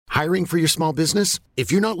Hiring for your small business?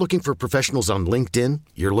 If you're not looking for professionals on LinkedIn,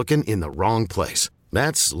 you're looking in the wrong place.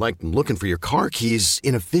 That's like looking for your car keys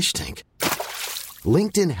in a fish tank.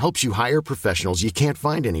 LinkedIn helps you hire professionals you can't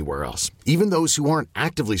find anywhere else, even those who aren't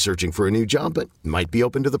actively searching for a new job but might be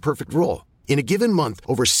open to the perfect role. In a given month,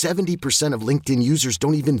 over 70% of LinkedIn users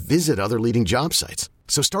don't even visit other leading job sites.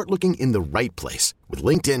 So start looking in the right place. With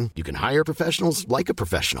LinkedIn, you can hire professionals like a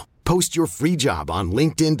professional. Post your free job on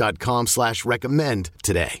linkedin.com/recommend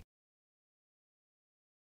today.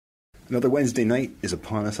 Another Wednesday night is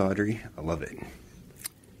upon us, Audrey. I love it.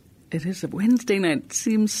 It is a Wednesday night. It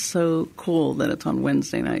seems so cool that it's on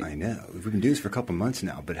Wednesday night. I know. We've been doing this for a couple months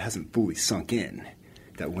now, but it hasn't fully sunk in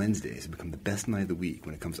that Wednesdays have become the best night of the week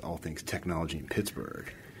when it comes to all things technology in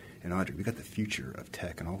Pittsburgh. And Audrey, we got the future of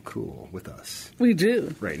tech and all cool with us. We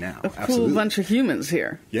do. Right now. A cool bunch of humans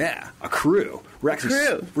here. Yeah, a crew. We're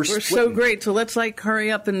so great, so let's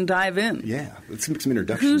hurry up and dive in. Yeah, let's make some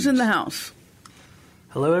introductions. Who's in the house?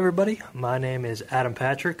 Hello, everybody. My name is Adam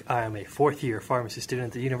Patrick. I am a fourth-year pharmacy student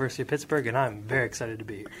at the University of Pittsburgh, and I'm very excited to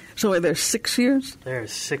be here. So are there 6 years?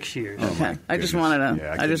 There's 6 years. Oh, okay. I just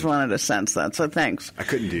wanted to sense that, so thanks. I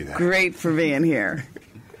couldn't do that. Great for being here.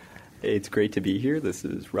 Hey, it's great to be here. This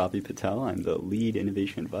is Ravi Patel. I'm the lead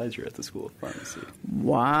innovation advisor at the School of Pharmacy.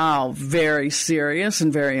 Wow, very serious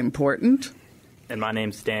and very important. And my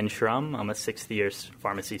name's Dan Schrum. I'm a sixth-year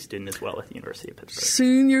pharmacy student as well at the University of Pittsburgh.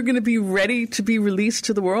 Soon you're going to be ready to be released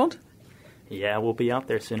to the world? Yeah, we'll be out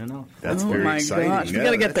there soon enough. That's very exciting. Oh, my gosh. We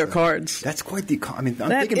got to get their cards. That's quite the... I'm thinking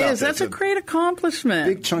about that. That's a great accomplishment.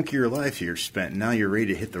 Big chunk of your life here spent. Now you're ready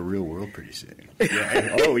to hit the real world pretty soon.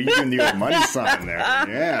 Yeah. Oh, even your money sign there.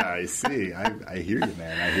 Yeah, I see. I hear you,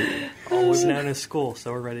 man. I hear you. All we've known is school,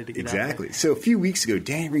 so we're ready to get out there. So a few weeks ago,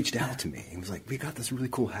 Dan reached out to me and was like, we got this really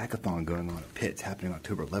cool hackathon going on at Pitt. It's happening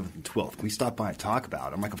October 11th and 12th. Can we stop by and talk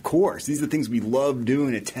about it? I'm like, of course. These are the things we love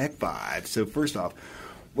doing at Tech Vibe. So first off,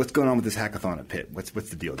 what's going on with this hackathon at Pitt? What's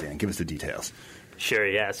the deal, Dan? Give us the details. Sure,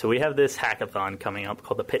 yeah. So we have this hackathon coming up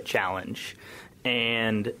called the Pitt Challenge.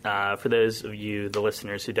 And for those of you, the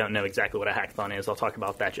listeners, who don't know exactly what a hackathon is, I'll talk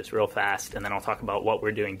about that just real fast, and then I'll talk about what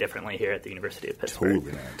we're doing differently here at the University of Pittsburgh.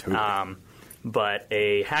 Totally, man. Totally. But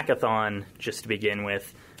a hackathon, just to begin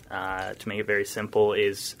with, to make it very simple,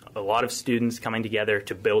 is a lot of students coming together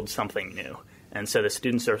to build something new. And so the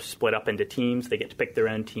students are split up into teams. They get to pick their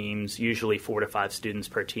own teams, usually 4 to 5 students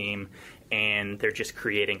per team, and they're just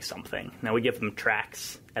creating something. Now, we give them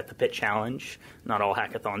tracks at the Pitt Challenge. Not all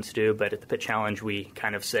hackathons do, but at the Pitt Challenge, we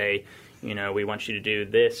kind of say, we want you to do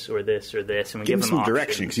this or this or this, and we give them some options.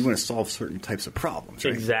 direction, because you want to solve certain types of problems,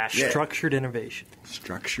 right? Exactly. Yeah. Structured innovation.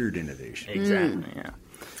 Exactly, yeah.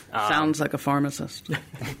 Sounds like a pharmacist.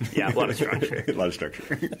 Yeah, a lot of structure. A lot of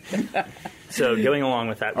structure. So going along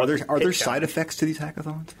with that, are there side effects to these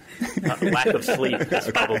hackathons? Lack of sleep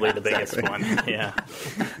is probably the biggest one. Yeah.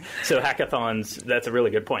 So hackathons, that's a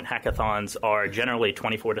really good point. Hackathons are generally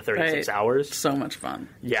 24 to 36 hours. So much fun.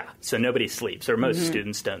 Yeah. So nobody sleeps, or most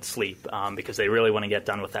students don't sleep because they really want to get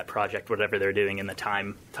done with that project, whatever they're doing in the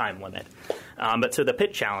time limit. But so the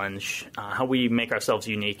Pitt Challenge, how we make ourselves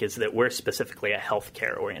unique is that we're specifically a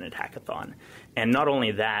healthcare-oriented hackathon. And not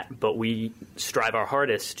only that, but we strive our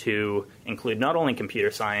hardest to include not only computer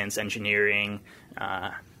science, engineering,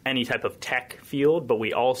 any type of tech field, but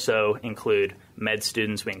we also include med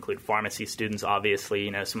students. We include pharmacy students,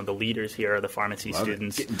 obviously. Some of the leaders here are the pharmacy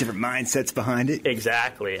students. Getting different mindsets behind it.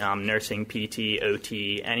 Exactly. Nursing, PT,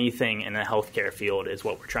 OT, anything in the healthcare field is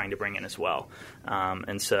what we're trying to bring in as well.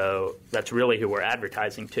 And so that's really who we're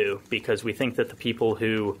advertising to, because we think that the people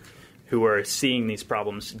who are seeing these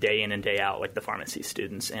problems day in and day out, like the pharmacy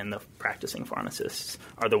students and the practicing pharmacists,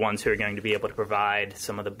 are the ones who are going to be able to provide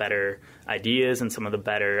some of the better ideas and some of the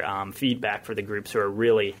better feedback for the groups who are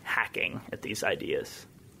really hacking at these ideas.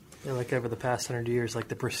 Yeah, like over the past 100 years, like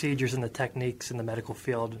the procedures and the techniques in the medical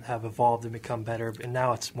field have evolved and become better, and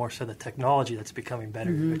now it's more so the technology that's becoming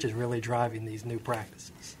better, which is really driving these new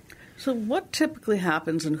practices. So what typically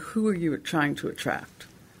happens, and who are you trying to attract?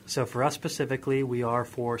 So for us specifically, we are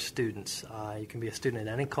for students. You can be a student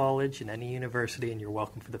at any college, in any university, and you're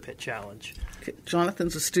welcome for the Pitt Challenge.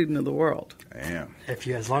 Jonathan's a student of the world. I am.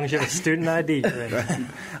 As long as you have a student ID, you're in.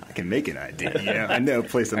 I can make an ID. Yeah, I know a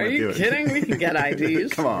place I might do it. Are you kidding? We can get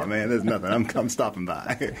IDs. Come on, man. There's nothing. I'm stopping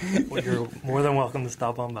by. Well, you're more than welcome to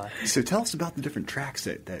stop on by. So tell us about the different tracks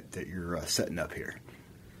that you're setting up here.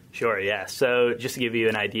 Sure, yeah. So just to give you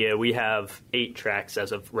an idea, we have 8 tracks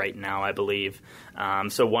as of right now, I believe.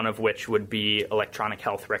 So one of which would be electronic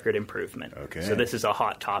health record improvement. Okay. So this is a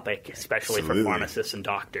hot topic, especially for pharmacists and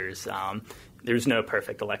doctors. there's no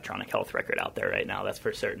perfect electronic health record out there right now, that's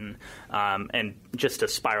for certain. And just to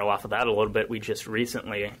spiral off of that a little bit, we just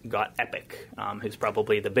recently got Epic, who's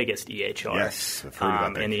probably the biggest EHR Yes, I've heard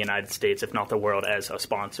about that. in the United States, if not the world, as a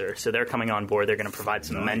sponsor. So they're coming on board. They're going to provide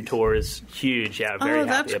some mentors. Huge, yeah, very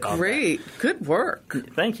happy about great. that. Good work.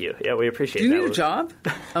 Thank you. Yeah, we appreciate Do that. you need a job?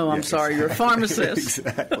 Oh, I'm sorry. You're a pharmacist.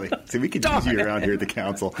 Exactly. So we could use you around here at the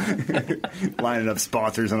council, lining up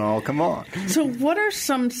sponsors and all. Come on. So what are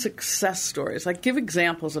some success stories? Like, give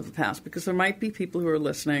examples of the past, because there might be people who are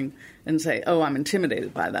listening and say, oh, I'm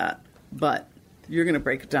intimidated by that, but you're going to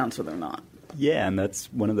break it down so they're not. Yeah, and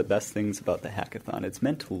that's one of the best things about the hackathon. It's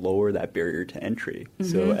meant to lower that barrier to entry.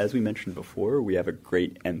 So as we mentioned before, we have a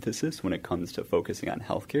great emphasis when it comes to focusing on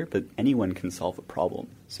healthcare, but anyone can solve a problem.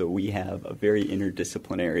 So we have a very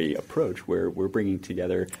interdisciplinary approach where we're bringing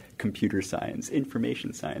together computer science,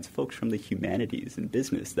 information science, folks from the humanities and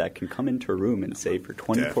business that can come into a room and say for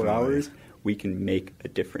 24 hours, we can make a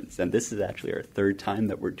difference. And this is actually our third time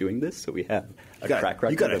that we're doing this, so we have a track record.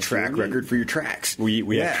 You got a track record for your tracks.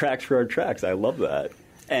 We have tracks for our tracks. I love that.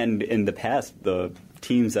 And in the past, the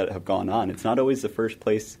teams that have gone on, it's not always the first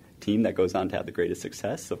place team that goes on to have the greatest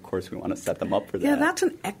success. Of course, we want to set them up for that. Yeah, that's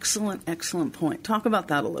an excellent point. Talk about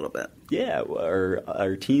that a little bit. Yeah,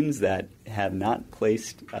 our teams that have not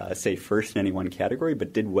placed, say, first in any one category,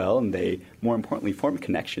 but did well, and they, more importantly, formed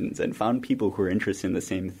connections and found people who are interested in the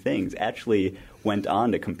same things, actually went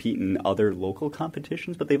on to compete in other local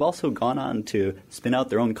competitions, but they've also gone on to spin out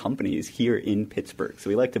their own companies here in Pittsburgh. So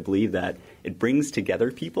we like to believe that it brings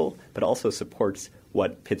together people, but also supports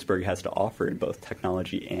what Pittsburgh has to offer in both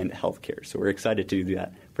technology and healthcare. So we're excited to do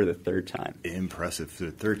that for the third time. Impressive. So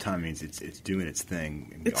the third time means it's doing its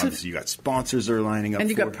thing. Obviously, you got sponsors that are lining up. And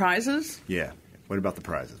you for got prizes? Yeah. What about the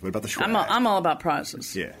prizes? What about the swag? I'm all about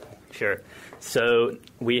prizes. Yeah. Sure. So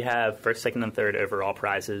we have first, second, and third overall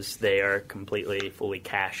prizes. They are fully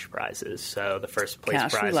cash prizes. So the first place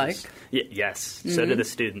Cash prizes. we like. Yes. So do the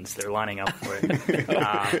students. They're lining up for it.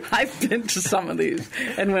 I've been to some of these.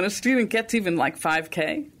 And when a student gets even like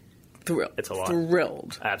 $5K, thrilled. It's a lot.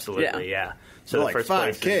 Thrilled. Absolutely, yeah. So like the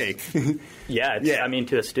first $5K. place is, yeah, I mean,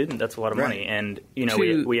 to a student, that's a lot of money. And,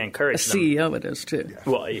 we encourage them. A CEO it is, too.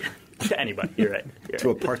 Well, to anybody, you're right. To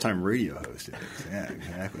a part-time radio host, it is. Yeah,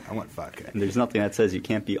 exactly. I want $5K. And there's nothing that says you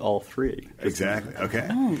can't be all three. Exactly. Okay.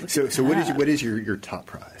 Oh, So what is your top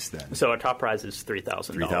prize then? So our top prize is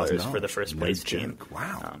 $3,000 for the first place team.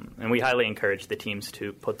 Wow. And we highly encourage the teams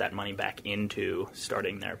to put that money back into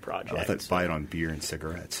starting their project. I thought buy it on beer and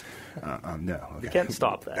cigarettes. No. Okay. You can't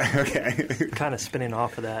stop that. Okay. Kind of spinning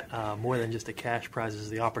off of that, more than just the cash prizes,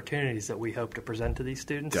 the opportunities that we hope to present to these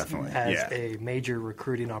students Definitely, as yeah. a major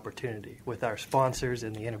recruiting opportunity with our sponsors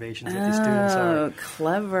and the innovations that these students are. Oh,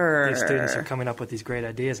 clever. These students are coming up with these great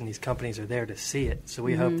ideas, and these companies are there to see it. So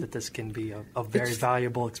we hope that this can be a very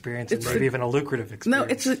valuable experience and maybe even a lucrative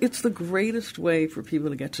experience. No, it's the greatest way for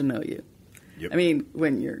people to get to know you. Yep. I mean,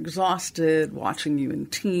 when you're exhausted, watching you in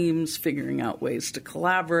teams, figuring out ways to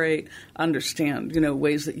collaborate, understand,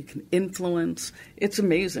 ways that you can influence. It's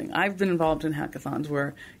amazing. I've been involved in hackathons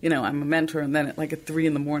where, I'm a mentor, and then at 3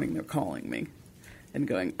 a.m. they're calling me and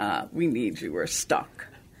going, we need you, we're stuck.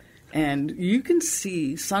 And you can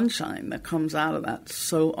see sunshine that comes out of that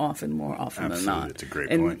so often, more often Absolutely. than not. That's a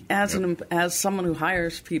great and point. As someone who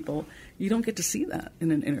hires people, you don't get to see that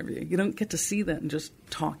in an interview. You don't get to see that in just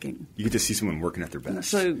talking. You get to see someone working at their best.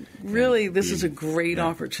 So really, this is a great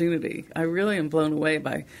opportunity. I really am blown away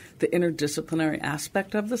by the interdisciplinary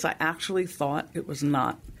aspect of this. I actually thought it was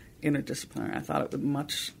not interdisciplinary. I thought it would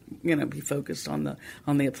much, be focused on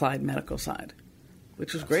the applied medical side,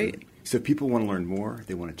 which was great. So if people want to learn more,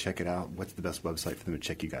 they want to check it out, what's the best website for them to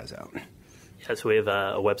check you guys out? Yes, we have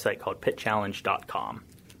a website called pitchallenge.com.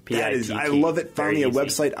 I love it. Finally, a easy.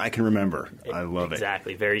 website I can remember. I love it.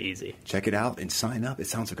 Exactly. Very easy. Check it out and sign up. It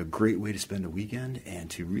sounds like a great way to spend a weekend and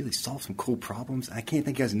to really solve some cool problems. I can't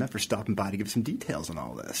thank you guys enough for stopping by to give some details on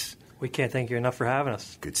all this. We can't thank you enough for having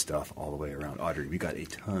us. Good stuff all the way around. Audrey, we got a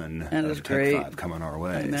ton That is of great. Tech 5 coming our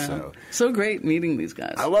way. I know. So great meeting these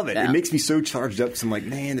guys. I love it. Yeah. It makes me so charged up. So I'm like,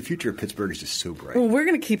 man, the future of Pittsburgh is just so bright. Well, we're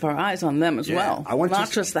going to keep our eyes on them as well. I want not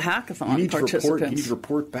just the hackathon you need participants. you need to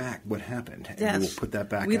report back what happened. And Yes. we'll put that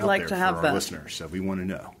back We'd out like there to for have our that. listeners. So we want to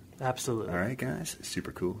know. Absolutely. All right, guys.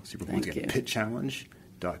 Super cool. Super cool. Thank Once again, you.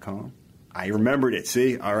 pitchchallenge.com. I remembered it.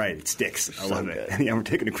 See? All right. It sticks. I love it. Yeah, we're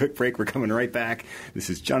taking a quick break. We're coming right back. This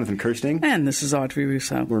is Jonathan Kirsting. And this is Audrey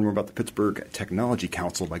Russo. Learn more about the Pittsburgh Technology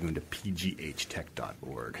Council by going to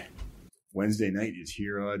pghtech.org. Wednesday night is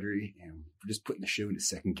here, Audrey, and we're just putting the show into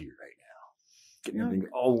second gear right now. Getting everything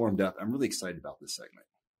all warmed up. I'm really excited about this segment.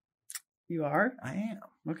 You are? I am.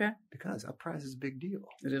 Okay. Because Uprise is a big deal.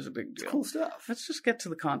 It is a big It's deal. cool stuff. Let's just get to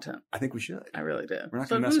the content. I think we should. I really do. We're not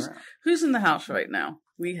going to mess around. Who's in the house right now?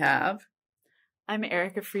 We have... I'm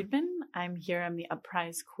Erica Friedman. I'm here. I'm the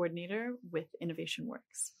Uprise coordinator with Innovation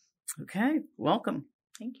Works. Okay. Welcome.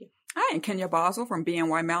 Thank you. Hi, I'm Kenya Boswell from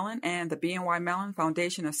BNY Mellon and the BNY Mellon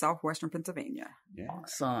Foundation of Southwestern Pennsylvania. Yeah.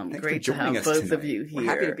 Awesome. Thanks Great for to joining have us both tonight. of you here. We're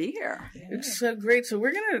happy to be here. It's so great. So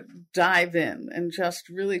we're going to dive in and just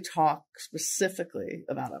really talk specifically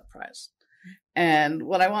about Uprise. And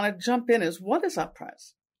what I want to jump in is, what is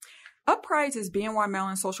Uprise? Uprise is BNY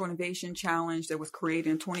Mellon Social Innovation Challenge that was created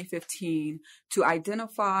in 2015 to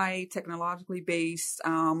identify technologically based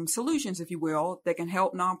solutions, if you will, that can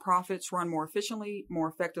help nonprofits run more efficiently, more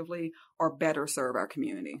effectively, or better serve our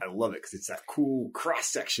community. I love it because it's that cool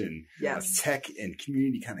cross-section Yes. of tech and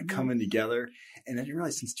community kind of coming together. And I didn't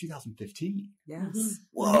realize since 2015. Yes.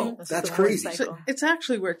 Whoa, That's that's the crazy. whole So cycle. it's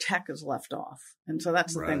actually where tech is left off. And so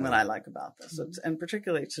that's the thing Right. that I like about this. And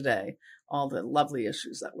particularly today, all the lovely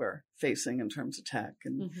issues that we're facing in terms of tech.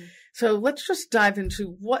 And so let's just dive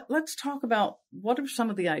into let's talk about what are some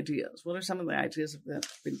of the ideas? What are some of the ideas that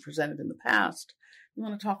have been presented in the past? You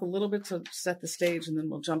want to talk a little bit to set the stage, and then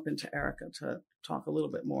we'll jump into Erica to talk a little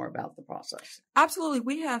bit more about the process. Absolutely.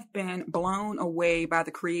 We have been blown away by the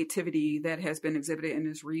creativity that has been exhibited in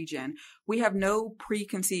this region. We have no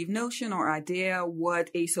preconceived notion or idea what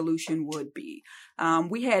a solution would be.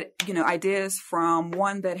 We had, ideas from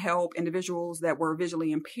one that helped individuals that were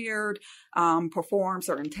visually impaired perform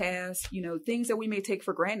certain tasks, things that we may take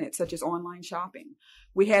for granted, such as online shopping.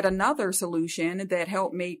 We had another solution that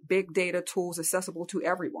helped make big data tools accessible to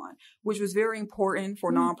everyone, which was very important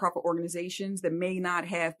for nonprofit organizations that may not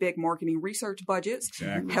have big marketing research budgets.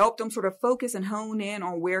 Exactly. Help them sort of focus and hone in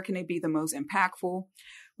on where can they be the most impactful.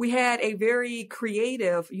 We had a very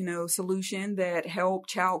creative, solution that helped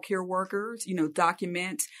child care workers,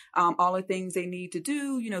 document all the things they need to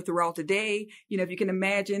do, throughout the day. If you can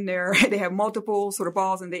imagine, they have multiple sort of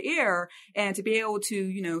balls in the air, and to be able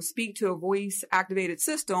to, speak to a voice activated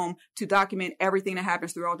system to document everything that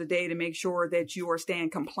happens throughout the day to make sure that you are staying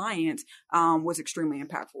compliant was extremely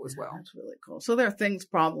impactful as well. That's really cool. So there are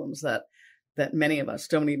problems that many of us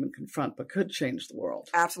don't even confront, but could change the world.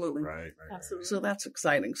 Absolutely. Right. Absolutely. So that's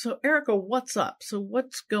exciting. So Erica, what's up? So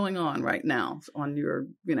what's going on right now on your,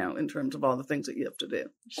 in terms of all the things that you have to do?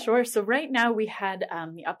 Sure. So right now we had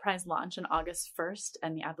the Uprise launch on August 1st,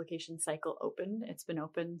 and the application cycle opened. It's been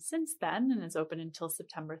open since then, and is open until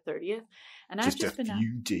September 30th. And I've just been a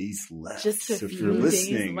few days left. Just a so if few you're days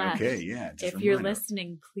listening, left. okay, yeah. Just If a you're reminder.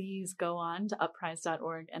 listening, please go on to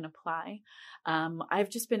uprise.org and apply. I've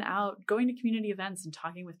just been out going to community events and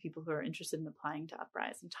talking with people who are interested in applying to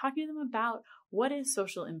Uprise and talking to them about what is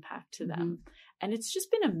social impact to them. And it's just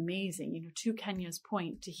been amazing, to Kenya's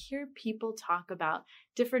point, to hear people talk about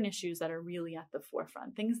different issues that are really at the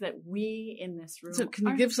forefront, things that we in this room. So can you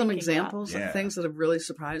aren't give some thinking about. examples Yeah. of things that have really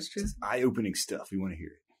surprised you? Just eye-opening stuff. We want to hear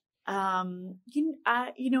it.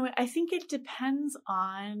 I think it depends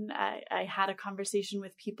on, I had a conversation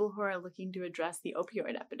with people who are looking to address the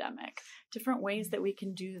opioid epidemic, different ways that we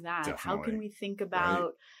can do that. How can we think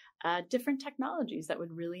about different technologies that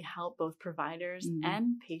would really help both providers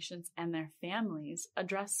and patients and their families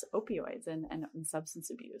address opioids and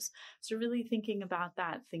substance abuse? So really thinking about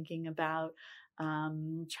that, thinking about,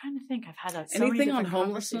 trying to think, I've had so many Anything on different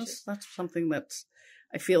homelessness? That's something that's,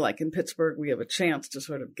 I feel like in Pittsburgh, we have a chance to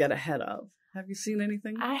sort of get ahead of. Have you seen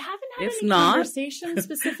anything? I haven't had If any not- conversations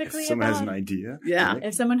specifically If someone about has an idea. Yeah. right?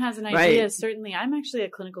 If someone has an idea, Right. certainly. I'm actually a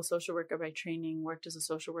clinical social worker by training, worked as a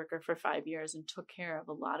social worker for 5 years, and took care of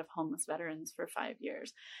a lot of homeless veterans for 5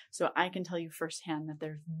 years. So I can tell you firsthand that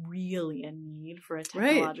there's really a need for a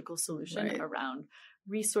technological solution Right. around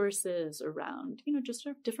resources, around, just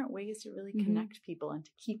sort of different ways to really connect people and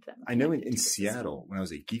to keep them. I know connected in to the system. Seattle, when I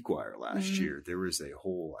was at GeekWire last year, there was a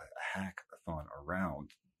whole hackathon around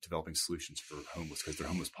developing solutions for homeless, because their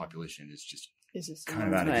homeless population is just Is this kind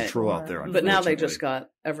of out of Right. control out there. But now they just unfortunately.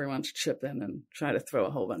 got everyone to chip in and try to throw a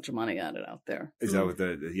whole bunch of money at it out there. Is that what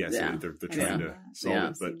so Yeah. they're trying to solve Yeah.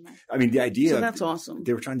 it? But I mean, the idea. So that's awesome.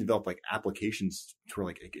 They were trying to develop applications to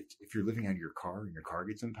where if you're living out of your car and your car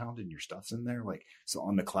gets impounded and your stuff's in there, so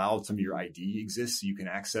on the cloud, some of your ID exists, so you can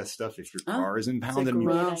access stuff if your car is impounded.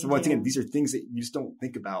 great So once idea. again, these are things that you just don't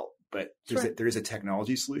think about, but there is a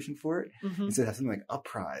technology solution for it. Instead of having something like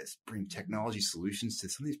Uprise bring technology solutions to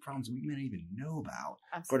some of these problems we may not even know about,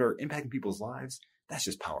 but are impacting people's lives. That's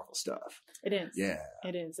just powerful stuff. It is. Yeah.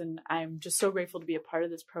 It is. And I'm just so grateful to be a part of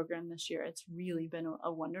this program this year. It's really been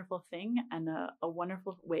a wonderful thing and a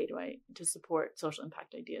wonderful way to support social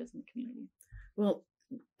impact ideas in the community. Well,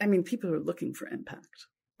 I mean, people are looking for impact.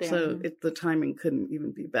 So the timing couldn't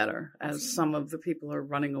even be better, as some of the people are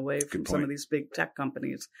running away from some of these big tech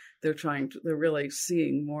companies. They're really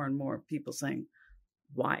seeing more and more people saying,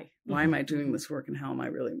 why am I doing this work, and how am I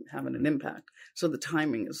really having an impact? So the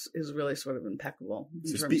timing is really sort of impeccable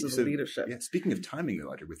in terms of the leadership. Yeah, speaking of timing, though,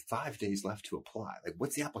 Audrey, with 5 days left to apply, like,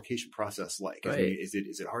 what's the application process like? Right. I mean,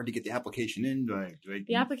 is it hard to get the application in?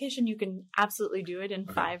 The application, you can absolutely do it in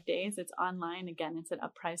 5 days. It's online. Again, it's at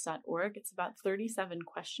uprise.org. It's about 37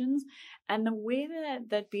 questions. And the way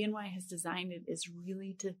that BNY has designed it is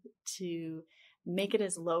really to make it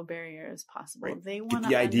as low barrier as possible. Right. They want get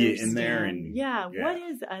the idea in there, and what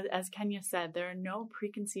is, as Kenya said, there are no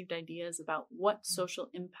preconceived ideas about what social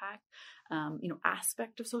impact,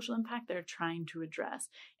 aspect of social impact they're trying to address.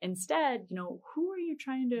 Instead, who are you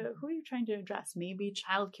trying to address? Maybe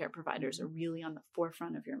childcare providers are really on the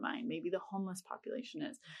forefront of your mind. Maybe the homeless population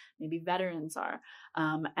is. Maybe veterans are,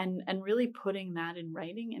 and really putting that in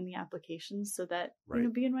writing in the applications so that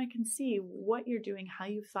BNY can see what you're doing, how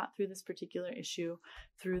you've thought through this particular issue,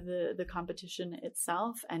 through the competition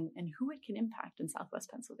itself, and who it can impact in Southwest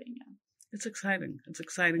Pennsylvania. It's exciting. It's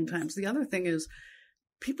exciting times. The other thing is,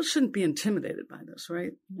 people shouldn't be intimidated by this,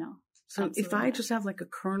 right? No. So if I just have like a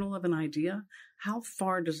kernel of an idea, how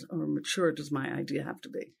far mature does my idea have to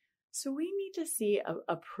be? So we need to see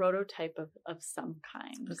a prototype of some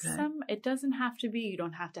kind. Okay. It doesn't have to be, you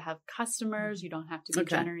don't have to have customers, you don't have to be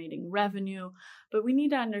generating revenue, but we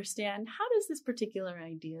need to understand, how does this particular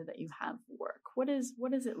idea that you have work? What does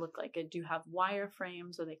it look like? Do you have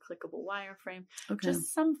wireframes? Are they clickable wireframe? Okay.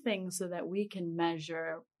 Just some things so that we can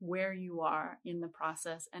measure where you are in the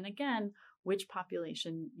process. And again, which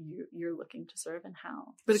population you're looking to serve and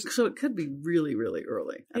how. But so it could be really, really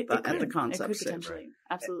early at the concept stage. Potentially.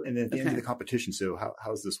 Absolutely. And then at the end of the competition, so how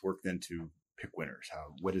does this work then to pick winners?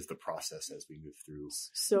 What is the process as we move through?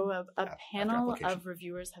 So a panel of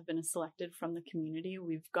reviewers have been selected from the community.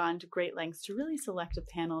 We've gone to great lengths to really select a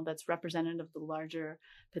panel that's representative of the larger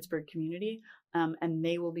Pittsburgh community, and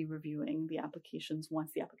they will be reviewing the applications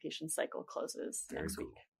once the application cycle closes next week.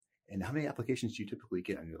 And how many applications do you typically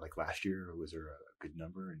get? I mean, like last year, was there a good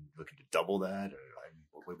number, and looking to double that? Or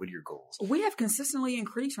what are your goals? We have consistently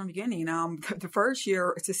increased from the beginning. The first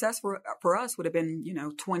year, success for us would have been,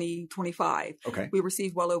 20, 25. Okay. We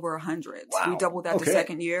received well over 100. Wow. We doubled that the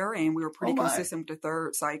second year, and we were pretty consistent with the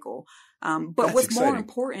third cycle. But That's what's exciting. more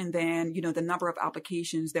important than, the number of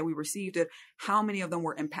applications that we received, how many of them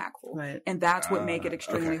were impactful. Right. And that's what make it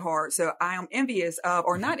extremely hard. So I am envious of,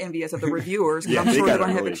 or not envious of the reviewers, because I'm sure they're going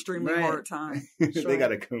to have an extremely hard time. They got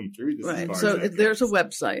to comb through this. Right. So there's a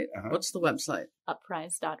website. What's the website?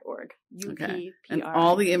 Uprise.org. Okay. And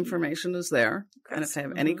all the information is there. And if they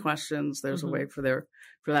have any questions, there's a way for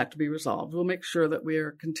that to be resolved. We'll make sure that we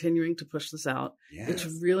are continuing to push this out. Yes. It's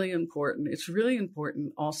really important. It's really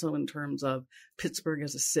important also in terms of Pittsburgh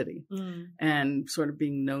as a city and sort of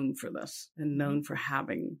being known for this and known for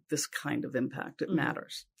having this kind of impact. It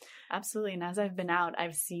matters. Absolutely. And as I've been out,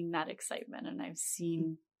 I've seen that excitement, and I've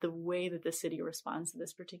seen the way that the city responds to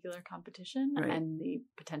this particular competition and the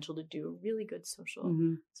potential to do really good social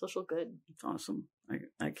good. It's awesome.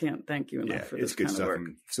 I can't thank you enough for this it's good kind stuff. of work.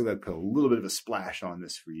 So that put a little bit of a splash on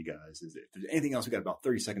this for you guys. If there's anything else, we got about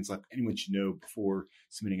 30 seconds left. Anyone should know before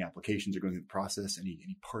submitting applications or going through the process? Any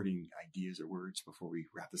parting ideas or words before we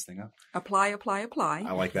wrap this thing up? Apply.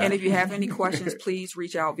 I like that. And if you have any questions, please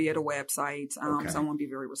reach out via the website. Someone will be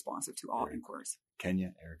very responsive to all inquiries.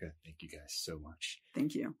 Kenya, Erica, thank you guys so much.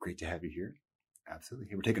 Thank you. Great to have you here. Absolutely.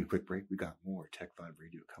 Hey, we're taking a quick break. We got more Tech Vibe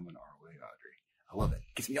Radio coming our way, Audrey. I love it.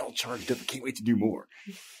 Gets me all charged up. I can't wait to do more.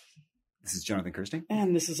 This is Jonathan Kirsting.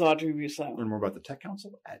 And this is Audrey Russo. Learn more about the Tech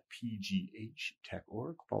Council at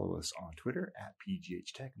pghtech.org. Follow us on Twitter at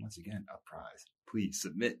pghtech. And once again, Uprise. Please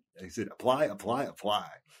submit. I said apply.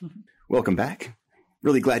 Welcome back.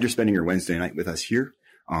 Really glad you're spending your Wednesday night with us here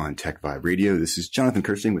on Tech Vibe Radio. This is Jonathan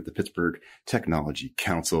Kirsting with the Pittsburgh Technology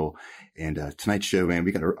Council. And tonight's show, man,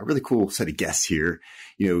 we got a really cool set of guests here.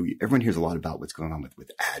 Everyone hears a lot about what's going on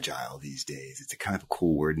with Agile these days. It's a kind of a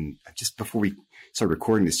cool word. And just before we started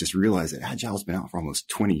recording this, just realized that Agile's been out for almost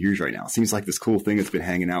 20 years right now. It seems like this cool thing that's been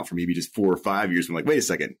hanging out for maybe just 4 or 5 years. I'm like, wait a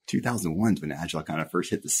second, 2001 is when Agile kind of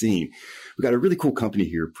first hit the scene. We got a really cool company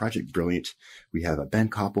here, Project Brilliant. We have Ben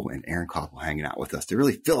Koppel and Aaron Koppel hanging out with us to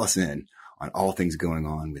really fill us in on all things going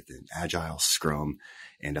on within Agile, Scrum,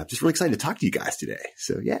 and I'm just really excited to talk to you guys today.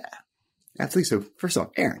 So yeah, absolutely. So first off,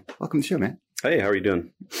 Aaron, welcome to the show, man. Hey, how are you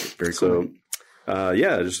doing? Very cool. So,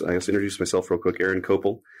 just I guess introduce myself real quick. Aaron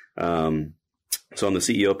Koppel. So I'm the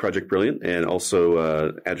CEO of Project Brilliant and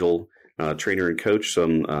also Agile trainer and coach.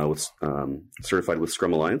 So I'm certified with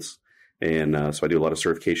Scrum Alliance. And so I do a lot of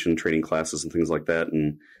certification training classes and things like that.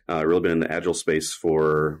 And I've really been in the Agile space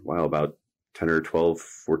for, about 10 or 12,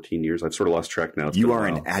 14 years. I've sort of lost track now. You are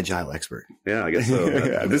an Agile expert. Yeah, I guess so.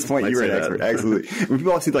 At this point, you're an expert. Absolutely. When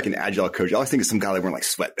people always see like an Agile coach, I always think of some guy like wearing like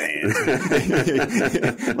sweatbands.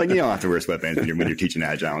 Like you don't have to wear sweatbands when you're teaching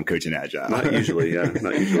Agile and coaching Agile. Not usually, yeah.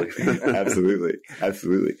 Not usually. Absolutely.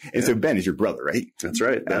 And so Ben is your brother, right? That's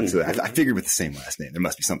right. Ben. Absolutely. I figured with the same last name, there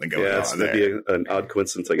must be something going on there. That'd be an odd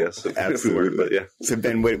coincidence, I guess. Absolutely. But yeah. So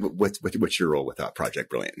Ben, what's your role with Project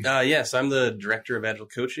Brilliant? Yes, I'm the director of Agile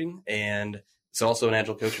coaching, and so also an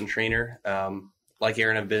Agile coach and trainer. Like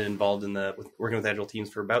Aaron, I've been involved in working with Agile teams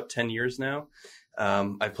for about 10 years now.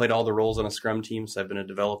 I've played all the roles on a Scrum team. So I've been a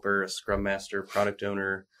developer, a Scrum master, product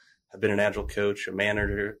owner. I've been an Agile coach, a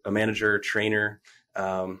manager, trainer.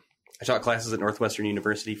 I taught classes at Northwestern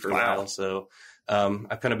University for a while. So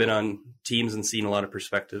I've kind of been on teams and seen a lot of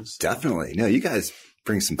perspectives. Definitely. No, you guys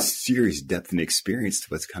bring some serious depth and experience to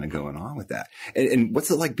what's kind of going on with that. And what's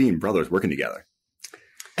it like being brothers working together?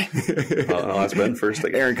 I'll ask Ben first.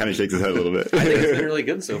 Aaron kind of shakes his head a little bit. I think it's been really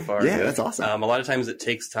good so far. Yeah, that's awesome. A lot of times it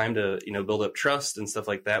takes time to, build up trust and stuff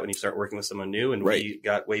like that when you start working with someone new. And we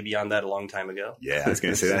got way beyond that a long time ago. Yeah, I was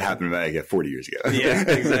going to say that happened about 40 years ago. Yeah,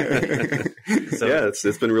 exactly. So, yeah,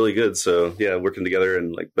 it's been really good. So yeah, working together,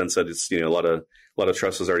 and like Ben said, it's a lot of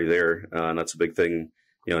trust is already there, and that's a big thing.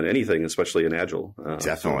 In anything, especially in Agile.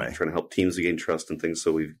 Definitely. So trying to help teams to gain trust and things.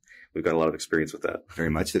 So we've got a lot of experience with that.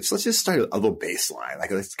 Very much. So let's just start a little baseline.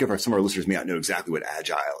 Like, let's give some of our listeners may not know exactly what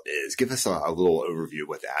Agile is. Give us a little overview of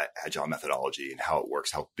what the Agile methodology and how it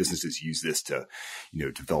works, how businesses use this to,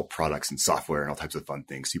 develop products and software and all types of fun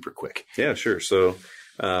things super quick. Yeah, sure. So,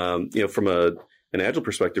 from an Agile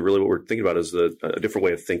perspective, really what we're thinking about is a different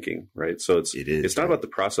way of thinking, right? So it's not about the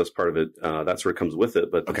process part of it. That sort of comes with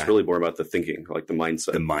it, but it's really more about the thinking, like the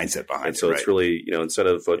mindset. The mindset behind it. So it's really, instead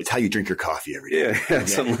of... it's how you drink your coffee every day. Yeah,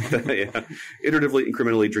 something like that, yeah. Iteratively,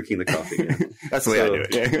 incrementally drinking the coffee. Yeah. That's the way I do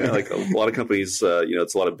it. Yeah, like a lot of companies,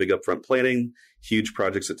 it's a lot of big upfront planning, huge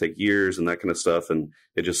projects that take years and that kind of stuff. And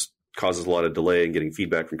it just causes a lot of delay in getting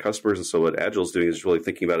feedback from customers. And so what Agile is doing is really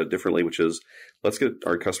thinking about it differently, which is let's get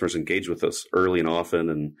our customers engaged with us early and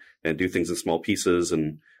often and do things in small pieces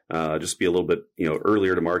and just be a little bit,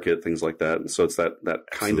 earlier to market, things like that. And so it's that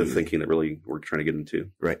kind of thinking that really we're trying to get into.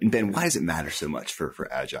 Right. And Ben, why does it matter so much for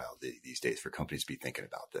Agile these days for companies to be thinking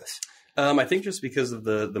about this? I think just because of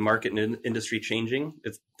the market and industry changing,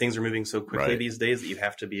 things are moving so quickly these days that you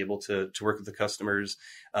have to be able to work with the customers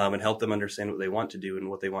and help them understand what they want to do and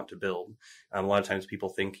what they want to build. A lot of times people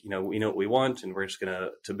think, we know what we want and we're just going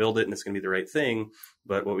to build it and it's going to be the right thing.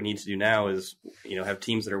 But what we need to do now is, have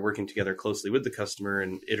teams that are working together closely with the customer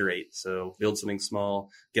and iterate. So build something small,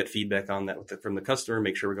 get feedback on that from the customer,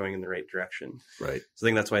 make sure we're going in the right direction. Right. So I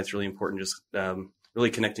think that's why it's really important, just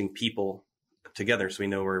really connecting people together, so we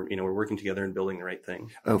know we're working together and building the right thing.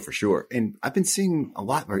 Oh, for sure. And I've been seeing a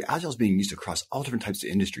lot where Agile is being used across all different types of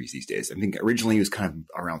industries these days. I think originally it was kind of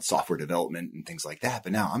around software development and things like that,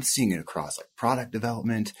 but now I'm seeing it across like product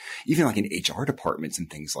development, even like in HR departments and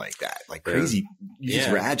things like that. Like crazy uses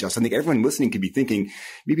for Agile. So I think everyone listening could be thinking,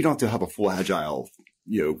 maybe you don't have to have a full Agile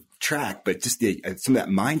track, but just some of that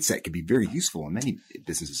mindset could be very useful in many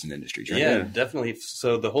businesses and industries. Right? Yeah, definitely.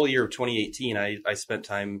 So the whole year of 2018, I spent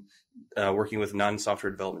time working with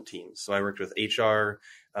non-software development teams. So I worked with HR,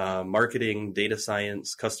 marketing, data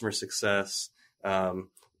science, customer success,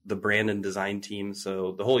 the brand and design team.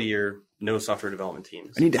 So the whole year, no software development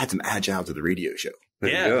teams. I need to add some Agile to the radio show.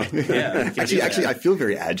 Yeah. Actually, I feel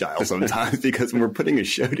very agile sometimes because when we're putting a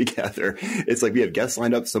show together, it's like we have guests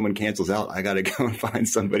lined up, someone cancels out, I got to go and find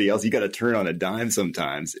somebody else. You got to turn on a dime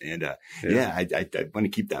sometimes. And I want to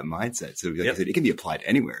keep that mindset. So like I said, it can be applied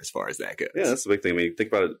anywhere as far as that goes. Yeah, that's the big thing. I mean,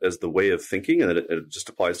 think about it as the way of thinking, and it just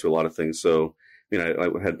applies to a lot of things. So, I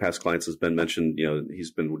had past clients, as Ben mentioned, he's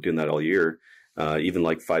been doing that all year. Even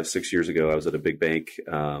like 5-6 years ago, I was at a big bank,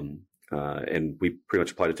 and we pretty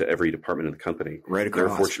much applied it to every department in the company. Right across.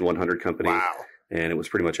 They're a Fortune 100 company. Wow. And it was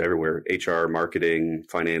pretty much everywhere. HR, marketing,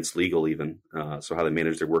 finance, legal even. So how they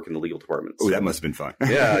manage their work in the legal departments. Oh, that must have been fun.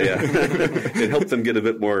 Yeah. It helped them get a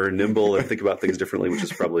bit more nimble and think about things differently, which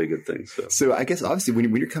is probably a good thing. So I guess obviously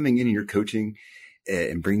when you're coming in and you're coaching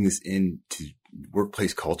and bringing this into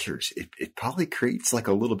workplace cultures, it probably creates like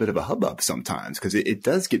a little bit of a hubbub sometimes because it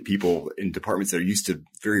does get people in departments that are used to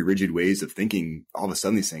very rigid ways of thinking all of a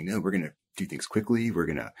sudden saying, no, we're going to do things quickly. We're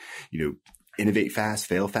going to, innovate fast,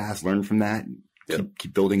 fail fast, learn from that.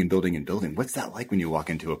 Keep building and building and building. What's that like when you walk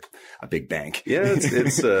into a big bank? Yeah,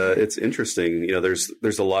 it's interesting.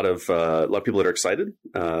 There's a lot of people that are excited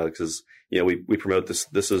because we promote this.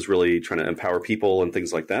 This is really trying to empower people and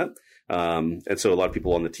things like that. And so a lot of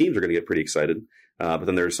people on the teams are going to get pretty excited. But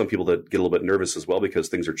then there's some people that get a little bit nervous as well because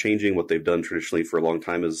things are changing. What they've done traditionally for a long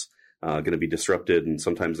time is going to be disrupted. And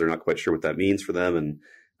sometimes they're not quite sure what that means for them. And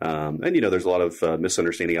there's a lot of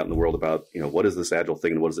misunderstanding out in the world about, what is this Agile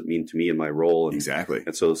thing and what does it mean to me in my role? And, exactly.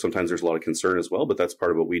 And so sometimes there's a lot of concern as well, but that's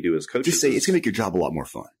part of what we do as coaches. Just say it's going to make your job a lot more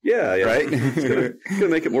fun. Yeah. Right? It's going to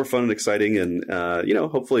make it more fun and exciting. And,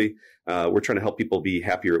 hopefully we're trying to help people be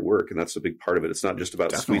happier at work. And that's a big part of it. It's not just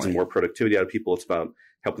about squeezing more productivity out of people. It's about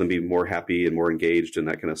helping them be more happy and more engaged and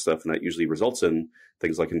that kind of stuff. And that usually results in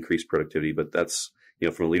things like increased productivity. But that's,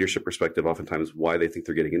 from a leadership perspective, oftentimes why they think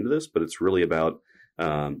they're getting into this. But it's really about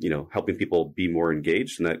helping people be more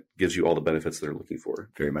engaged, and that gives you all the benefits they're looking for.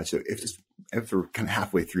 Very much so. If we're kind of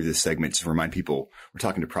halfway through this segment, just to remind people, we're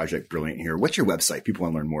talking to Project Brilliant here. What's your website? People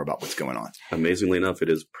want to learn more about what's going on. Amazingly enough, it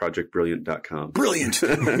is projectbrilliant.com. Brilliant.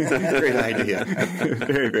 Great idea.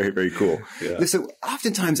 Very, very, very cool. Yeah. So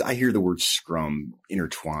oftentimes I hear the word Scrum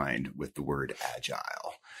intertwined with the word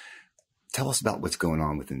Agile. Tell us about what's going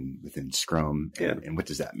on within Scrum and what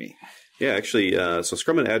does that mean? Yeah, actually, so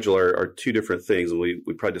Scrum and Agile are two different things. And we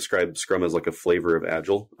probably describe Scrum as like a flavor of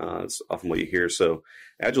Agile. It's often what you hear. So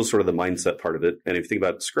Agile is sort of the mindset part of it. And if you think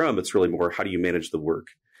about Scrum, it's really more how do you manage the work?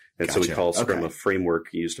 And so we call Scrum a framework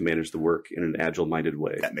used to manage the work in an Agile-minded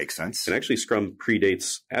way. That makes sense. And actually, Scrum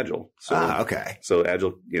predates Agile. So, So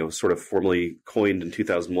Agile, sort of formally coined in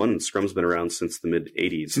 2001, and Scrum's been around since the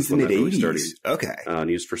mid-'80s. Since the mid-'80s? Okay.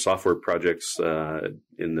 And used for software projects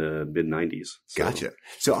in the mid-'90s. So gotcha.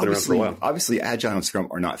 So obviously, Agile and Scrum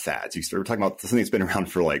are not fads. We're talking about something that's been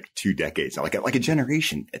around for like 2 decades now, like a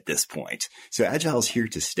generation at this point. So Agile is here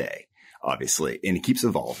to stay, obviously, and it keeps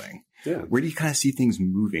evolving. Yeah. Where do you kind of see things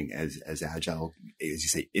moving as Agile, as you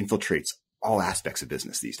say, infiltrates all aspects of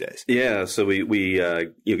business these days? Yeah. So we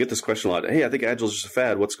get this question a lot. Hey, I think Agile is just a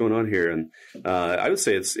fad. What's going on here? And I would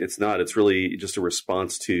say it's not. It's really just a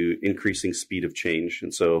response to increasing speed of change.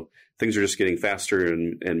 And so things are just getting faster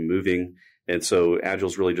and moving. And so Agile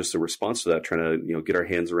is really just a response to that, trying to get our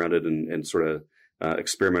hands around it and sort of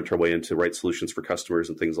experiment our way into right solutions for customers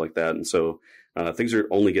and things like that. And so things are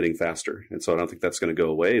only getting faster. And so I don't think that's going to go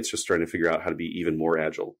away. It's just trying to figure out how to be even more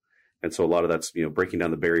agile. And so a lot of that's, breaking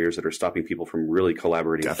down the barriers that are stopping people from really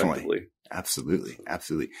collaborating effectively. Absolutely.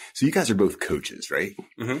 Absolutely. So you guys are both coaches, right?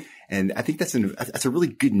 Mm-hmm. And I think that's a really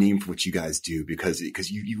good name for what you guys do because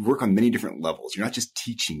you work on many different levels. You're not just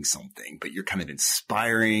teaching something, but you're kind of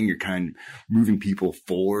inspiring, you're kind of moving people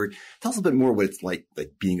forward. Tell us a bit more what it's like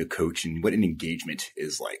being a coach and what an engagement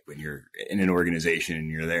is like when you're in an organization and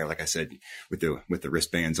you're there, like I said, with the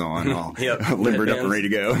wristbands on, all limbered up and ready to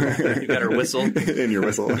go. You got our whistle. And your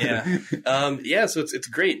whistle. Yeah. So it's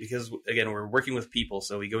great because again, we're working with people.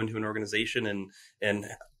 So we go into an organization and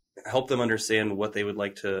help them understand what they would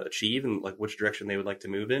like to achieve and like which direction they would like to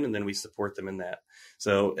move in. And then we support them in that.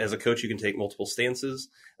 So as a coach, you can take multiple stances.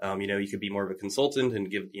 You could be more of a consultant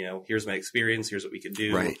and give, here's my experience, here's what we could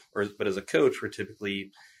do. Right. But as a coach, we're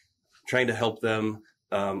typically trying to help them,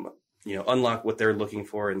 unlock what they're looking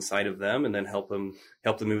for inside of them and then help them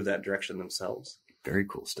move that direction themselves. Very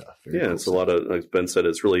cool stuff. It's a lot of, like Ben said,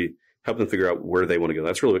 it's really help them figure out where they want to go.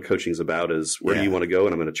 That's really what coaching is about is where do you want to go?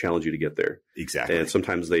 And I'm going to challenge you to get there. Exactly. And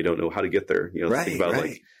sometimes they don't know how to get there. Think about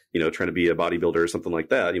trying to be a bodybuilder or something like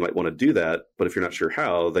that. You might want to do that, but if you're not sure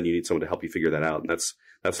how, then you need someone to help you figure that out. And that's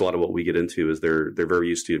a lot of what we get into is they're very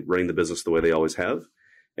used to running the business the way they always have.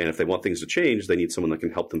 And if they want things to change, they need someone that can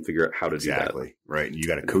help them figure out how to do that. Exactly. Right. And you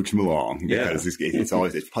got to coach them along because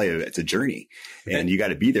it's a journey and you got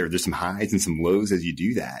to be there. There's some highs and some lows as you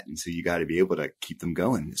do that. And so you got to be able to keep them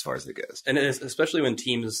going as far as it goes. And especially when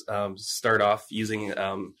teams start off using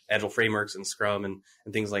Agile frameworks and Scrum and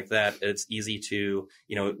things like that, it's easy to,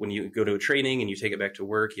 when you go to a training and you take it back to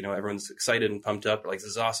work, everyone's excited and pumped up. Like, this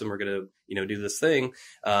is awesome. We're going to, do this thing.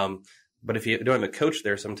 But if you don't have a coach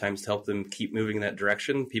there sometimes to help them keep moving in that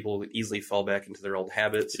direction, people easily fall back into their old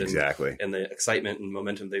habits and the excitement and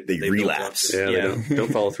momentum they relapse. They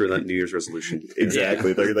don't follow through that New Year's resolution.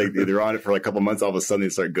 Exactly. They're on it for like a couple months. All of a sudden they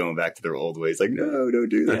start going back to their old ways. Like, no, don't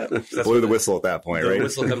do that. Yeah, blow the whistle at that point, right? The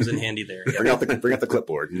whistle comes in handy there. Yeah. Bring out the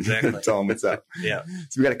clipboard. Exactly. Tell them what's up. Yeah.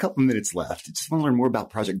 So we got a couple minutes left. I just want to learn more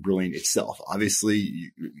about Project Brilliant itself.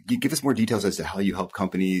 Obviously, you give us more details as to how you help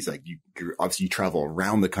companies. Like you travel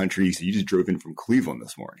around the country. So you just drove in from Cleveland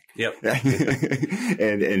this morning. Yep.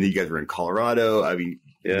 and you guys were in Colorado. I mean,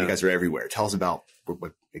 you guys are everywhere. Tell us about what all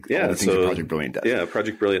the things that Project Brilliant does. Yeah,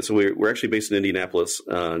 Project Brilliant. So we're actually based in Indianapolis.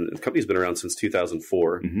 The company's been around since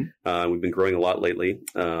 2004. Mm-hmm. We've been growing a lot lately.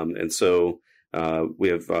 And so we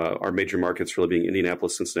have our major markets really being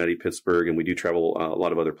Indianapolis, Cincinnati, Pittsburgh, and we do travel a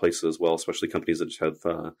lot of other places as well, especially companies that just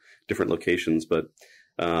have different locations. But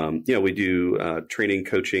We do training,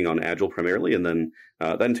 coaching on Agile primarily, and then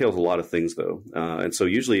that entails a lot of things, though. And so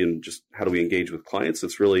usually in just how do we engage with clients,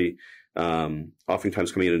 it's really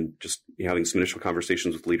oftentimes coming in and just having some initial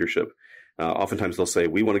conversations with leadership. Oftentimes they'll say,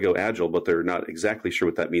 we want to go Agile, but they're not exactly sure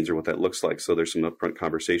what that means or what that looks like. So there's some upfront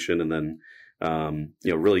conversation, and then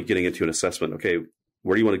really getting into an assessment. Okay,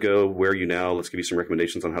 where do you want to go? Where are you now? Let's give you some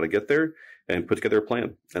recommendations on how to get there and put together a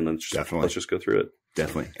plan. And then let's just go through it.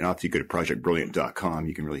 Definitely. And after you go to projectbrilliant.com,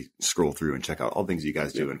 you can really scroll through and check out all the things you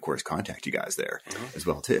guys do and, of course, contact you guys there as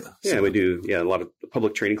well, too. Yeah, we do. Yeah, a lot of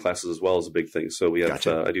public training classes as well is a big thing. So we have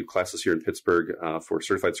I do classes here in Pittsburgh for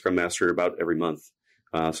Certified Scrum Master about every month.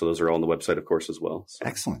 So those are all on the website, of course, as well. So,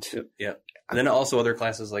 excellent. Yeah. And then also other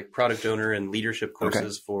classes like product owner and leadership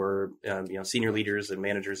courses for senior leaders and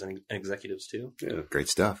managers and executives, too. Yeah. Great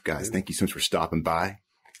stuff, guys. Thank you so much for stopping by.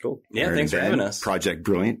 Cool. Yeah, thanks for having us. Project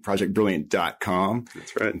Brilliant, projectbrilliant.com.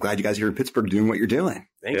 That's right. I'm glad you guys are here in Pittsburgh doing what you're doing.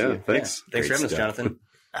 Thank you. Thanks. Yeah. Thanks for having us, Jonathan.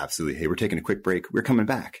 Absolutely. Hey, we're taking a quick break. We're coming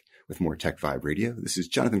back with more Tech Vibe Radio. This is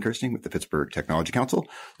Jonathan Kirsting with the Pittsburgh Technology Council.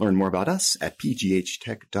 Learn more about us at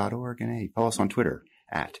pghtech.org, and hey, follow us on Twitter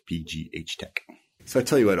at pghtech. So I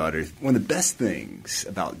tell you what, Audrey, one of the best things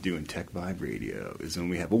about doing Tech Vibe Radio is when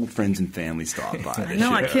we have old friends and family stop by. I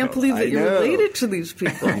know. I can't believe that you're related to these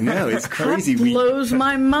people. I know. It's crazy. That blows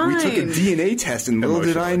my mind. We took a DNA test, and little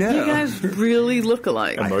did I know. You guys really look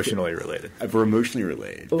alike. Emotionally related. We're emotionally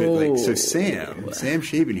related. But so Sam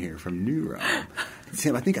Shaven here from New Realm.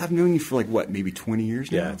 Sam, I think I've known you for maybe 20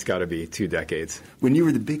 years now? Yeah, it's got to be 2 decades. When you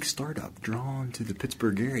were the big startup drawn to the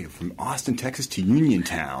Pittsburgh area from Austin, Texas to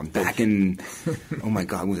Uniontown back in, oh my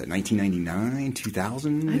God, was it 1999,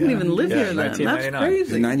 2000? I didn't even live here then. That's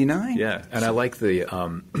crazy. 99? Yeah, and I like the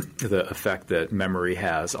effect that memory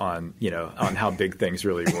has on how big things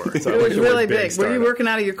really were. So it was really big. Were you working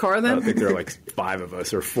out of your car then? I think there were 5 of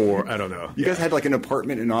us or 4. I don't know. You guys had an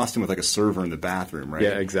apartment in Austin with a server in the bathroom, right?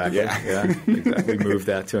 Yeah, exactly. Yeah, exactly. Moved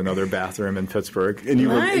that to another bathroom in Pittsburgh. And you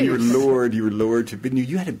were lowered to, but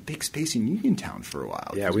you had a big space in Uniontown for a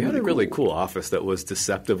while. Yeah, we had a really cool office that was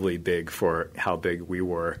deceptively big for how big we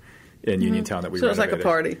were in Uniontown that we renovated. So it was like a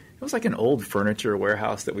party. It was like an old furniture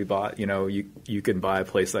warehouse that we bought. You can buy a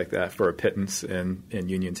place like that for a pittance in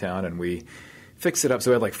Uniontown, and we fixed it up.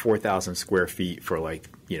 So we had 4,000 square feet for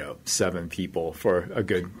 7 people for a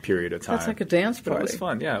good period of time. That's like a dance party. But it was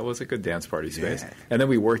fun. Yeah, it was a good dance party space. Yeah. And then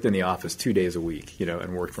we worked in the office 2 days a week,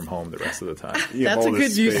 and worked from home the rest of the time. That's a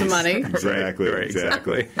good use of money.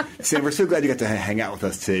 Exactly. Sam, we're so glad you got to hang out with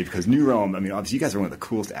us today because New Realm, obviously you guys are one of the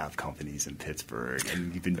coolest app companies in Pittsburgh,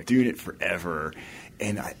 and you've been doing it forever.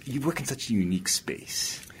 And you work in such a unique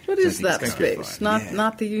space. What is that space?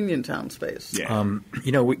 Not the Uniontown space. Yeah.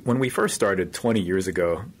 When we first started 20 years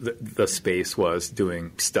ago, the space was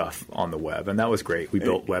doing stuff on the web, and that was great. We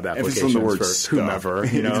built web applications for whomever.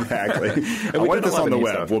 Exactly. I wanted this on the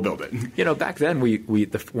web. We'll build it. Back then,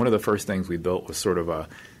 one of the first things we built was sort of a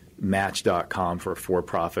Match.com for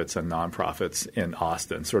for-profits and nonprofits in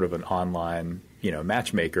Austin, sort of an online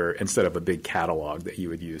matchmaker instead of a big catalog that you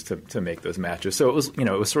would use to make those matches. So it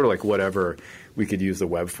was sort of like whatever we could use the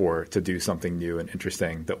web for to do something new and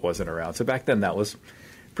interesting that wasn't around. So back then that was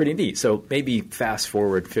pretty neat. So maybe fast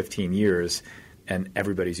forward 15 years and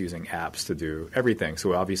everybody's using apps to do everything.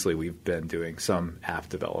 So obviously we've been doing some app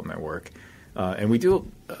development work. And we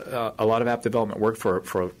do a lot of app development work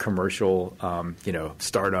for commercial,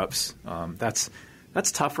 startups.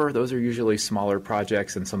 That's tougher. Those are usually smaller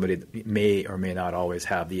projects, and somebody may or may not always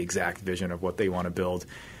have the exact vision of what they want to build.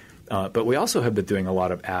 But we also have been doing a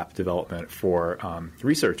lot of app development for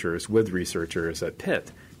researchers at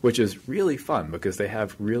Pitt, which is really fun because they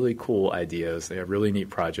have really cool ideas. They have really neat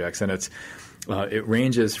projects, and it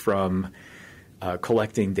ranges from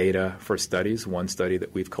collecting data for studies. One study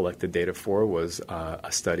that we've collected data for was a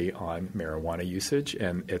study on marijuana usage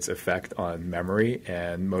and its effect on memory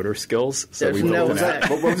and motor skills. So There's no effect.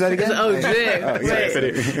 What was that again?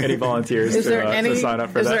 Any volunteers to sign up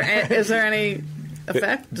for that? Is there any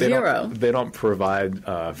effect? Zero. They don't provide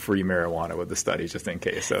free marijuana with the study, just in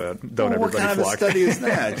case. So don't everybody flock. What kind of study is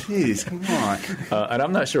that? Jeez, come on. And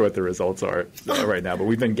I'm not sure what the results are right now, but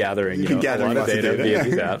we've been gathering, a lot of data via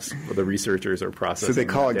these apps. Where the researchers are processing. So they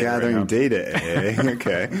call it gathering data, eh?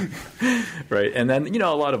 Okay. Right, and then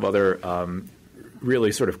a lot of other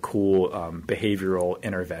really sort of cool behavioral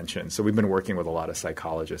interventions. So we've been working with a lot of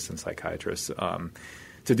psychologists and psychiatrists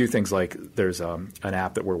to do things like there's an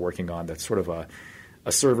app that we're working on that's sort of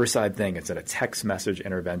a server-side thing. It's in a text message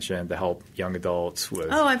intervention to help young adults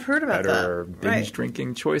with I've heard about better that. binge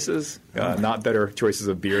drinking choices. Not better choices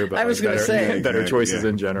of beer, but I was going to say better choices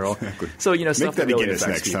in general. Exactly. So, you know, stuff Make that that a really Guinness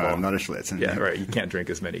affects next people. time, not a Schlitz. Yeah, right. You can't drink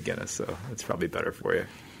as many Guinness, so it's probably better for you.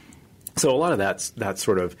 So a lot of that's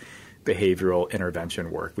sort of behavioral intervention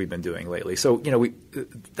work we've been doing lately. So, you know,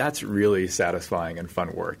 that's really satisfying and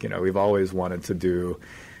fun work. You know, we've always wanted to do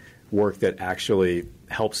work that actually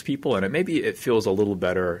helps people, and maybe it feels a little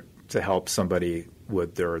better to help somebody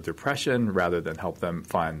with their depression rather than help them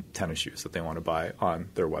find tennis shoes that they want to buy on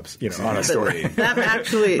their website, you know, on a story. That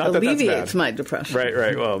actually alleviates my depression.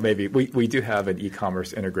 Right. Well, maybe we do have an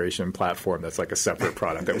e-commerce integration platform that's like a separate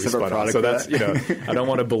product that we spun on. So that's, you know, I don't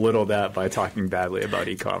want to belittle that by talking badly about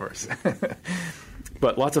e-commerce.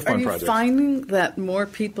 But lots of fun projects. Are you finding that more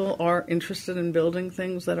people are interested in building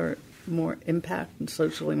things that are more impact and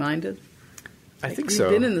socially minded? I think so.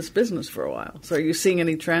 You've been in this business for a while. So are you seeing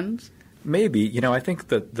any trends? Maybe. You know, I think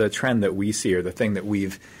the trend that we see, or the thing that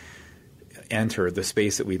we've entered, the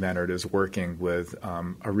space that we've entered, is working with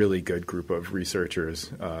a really good group of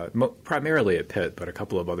researchers, primarily at Pitt, but a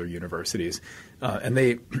couple of other universities. And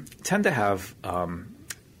they tend to have,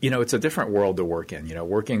 you know, it's a different world to work in. You know,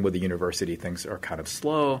 working with a university, things are kind of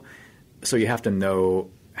slow. So you have to know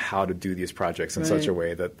how to do these projects in such a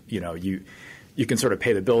way that, you know, you can sort of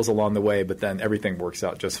pay the bills along the way, but then everything works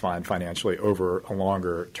out just fine financially over a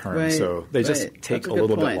longer term. Right, so they just take a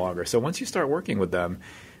little bit longer. So once you start working with them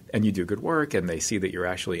and you do good work and they see that you're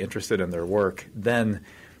actually interested in their work, then,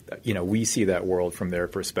 you know, we see that world from their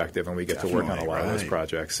perspective and we get to work on a lot of those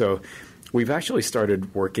projects. So we've actually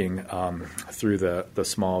started working through the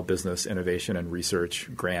Small Business Innovation and Research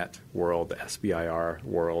Grant world, the SBIR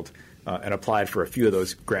world, and applied for a few of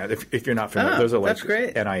those grants. If you're not familiar, those are like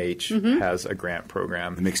NIH has a grant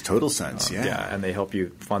program. It makes total sense, Yeah, and they help you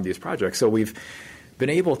fund these projects. So we've been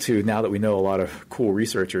able to, now that we know a lot of cool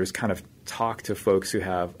researchers, kind of talk to folks who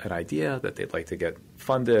have an idea that they'd like to get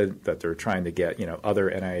funded, that they're trying to get, you know, other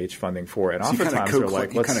NIH funding for. And oftentimes they're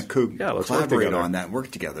like, let's collaborate on that, work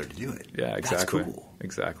together to do it. Yeah, exactly. That's cool.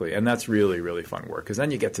 Exactly. And that's really, really fun work, because then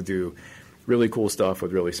you get to do really cool stuff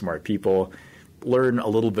with really smart people. Learn a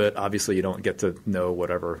little bit. Obviously, you don't get to know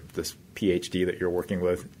whatever this PhD that you're working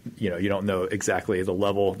with, you know, you don't know exactly the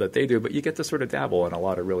level that they do, but you get to sort of dabble in a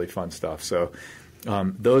lot of really fun stuff. So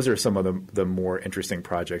those are some of the more interesting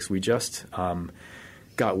projects. We just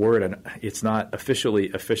got word, and it's not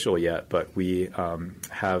officially official yet, but we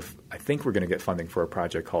have, I think we're going to get funding for a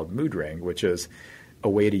project called Mood Ring, which is a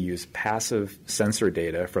way to use passive sensor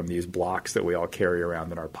data from these blocks that we all carry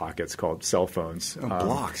around in our pockets called cell phones.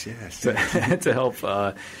 Blocks, yes. To help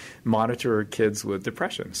monitor kids with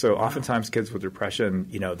depression. So oftentimes kids with depression,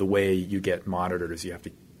 you know, the way you get monitored is you have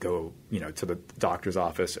to go, you know, to the doctor's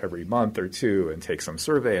office every month or two and take some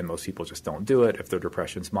survey, and most people just don't do it if their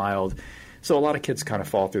depression's mild. So a lot of kids kind of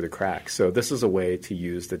fall through the cracks. So this is a way to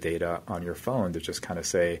use the data on your phone to just kind of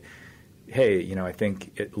say, hey, you know, I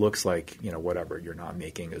think it looks like, you know, whatever, you're not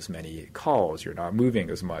making as many calls, you're not moving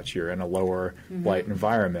as much, you're in a lower light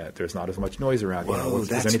environment, there's not as much noise around. Whoa, you know,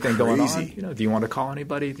 is anything going on? You know, do you want to call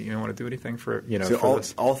anybody? Do you want to do anything for, you know, so for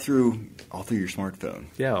this? all through your smartphone?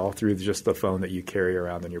 Yeah, all through just the phone that you carry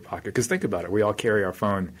around in your pocket. Because think about it, we all carry our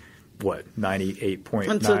phone, 98.9%?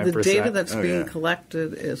 And so the data that's being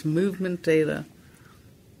collected is movement data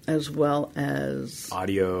as well as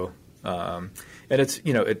audio. And it's,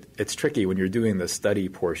 you know, it's tricky when you're doing the study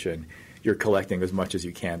portion. You're collecting as much as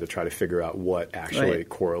you can to try to figure out what actually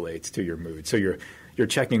correlates to your mood. So you're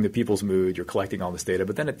checking the people's mood, you're collecting all this data,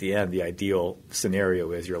 but then at the end, the ideal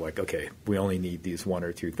scenario is you're like, okay, we only need these one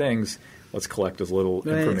or two things. Let's collect as little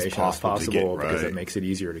information as possible because it makes it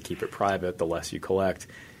easier to keep it private the less you collect.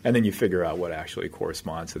 And then you figure out what actually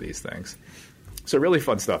corresponds to these things. So really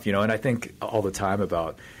fun stuff, you know, and I think all the time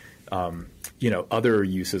about you know, other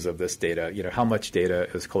uses of this data, you know, how much data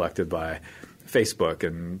is collected by Facebook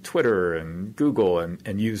and Twitter and Google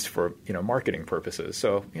and used for, you know, marketing purposes.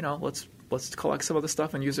 So, you know, let's collect some of the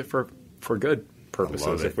stuff and use it for good purposes.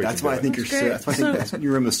 I love it. That's why I think that's why I think that's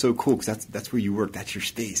your room is so cool, because that's where you work. That's your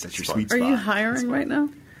space. That's your sweet spot. Are you hiring right now?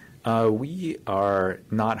 We are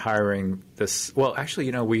not hiring this. Well, actually,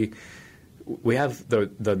 you know, we have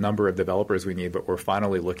the number of developers we need, but we're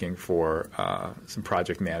finally looking for some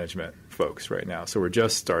project management folks right now. So we're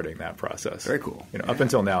just starting that process. Very cool. You know, up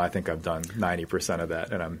until now, I think I've done 90% of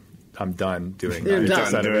that, and I'm done doing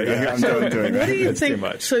 90% of it. I'm done doing that. What do you think? Too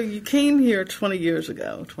much. So you came here 21 years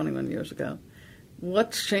ago.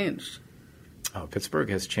 What's changed? Oh, Pittsburgh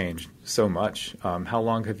has changed so much. How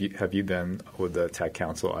long have you been with the Tech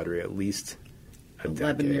Council, Audrey? At least a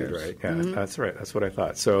 11 decade, years. Right? Yeah, that's right. That's what I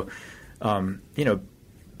thought. So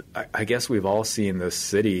I guess we've all seen this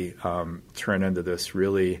city turn into this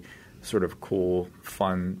really sort of cool,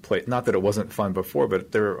 fun place. Not that it wasn't fun before,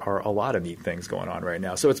 but there are a lot of neat things going on right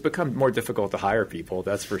now. So it's become more difficult to hire people,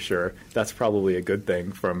 that's for sure. That's probably a good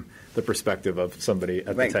thing from the perspective of somebody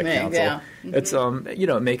at the Tech Council. Yeah. Mm-hmm. It's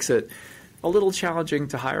it makes it a little challenging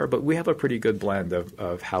to hire, but we have a pretty good blend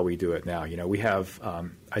of how we do it now. We have,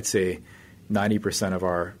 I'd say, 90% of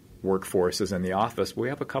our workforce is in the office. We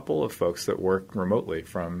have a couple of folks that work remotely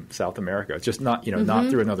from South America. It's just not,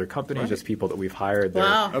 not through another company, just people that we've hired.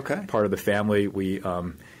 They're part of the family. We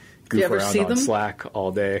goof around on Slack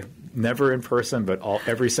all day. Never in person, but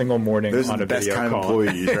every single morning Those on are the a video best kind call. of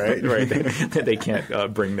employees, right? Right. They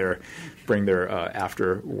can't bring their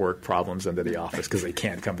after work problems into the office because they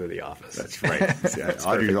can't come to the office. That's right. Yeah,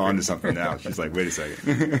 Audrey's on to something now. She's like, wait a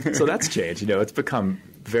second. So that's changed. It's become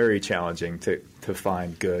very challenging to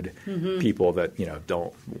find good people that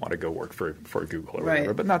don't want to go work for Google or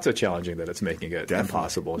whatever. But not so challenging that it's making it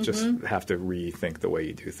impossible. Just have to rethink the way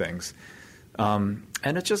you do things.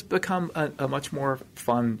 And it's just become a much more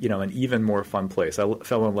fun, an even more fun place. I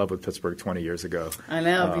fell in love with Pittsburgh 20 years ago. I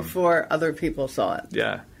know, before other people saw it.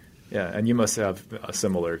 Yeah. Yeah, and you must have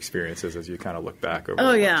similar experiences as you kind of look back over.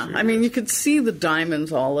 Oh, yeah. I mean, you could see the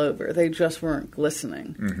diamonds all over. They just weren't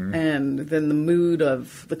glistening. And then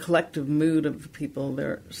the collective mood of the people,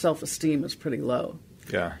 their self-esteem is pretty low.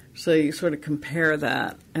 Yeah. So you sort of compare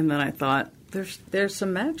that, and then I thought, there's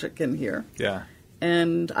some magic in here. Yeah.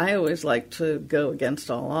 And I always like to go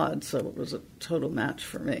against all odds, so it was a total match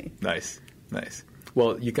for me. Nice.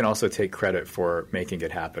 Well, you can also take credit for making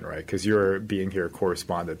it happen, right? Because your being here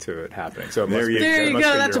corresponded to it happening. So there you go.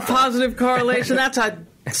 That's a positive correlation. That's a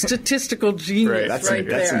statistical genius that's there.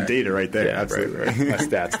 That's some data right there. Yeah, absolutely. Right. My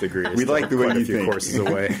stats degree is we like the way quite you a few think. courses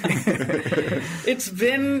away.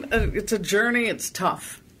 It's a journey. It's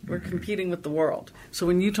tough. We're competing with the world. So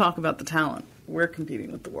when you talk about the talent, we're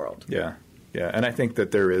competing with the world. Yeah. Yeah, and I think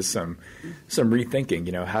that there is some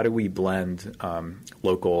rethinking. How do we blend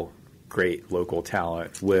great local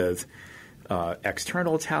talent with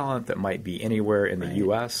external talent that might be anywhere in the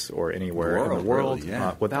U.S. or anywhere in the world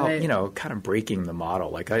really, without kind of breaking the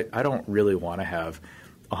model. Like I don't really want to have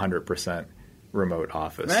 100% remote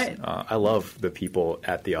office. Right. I love the people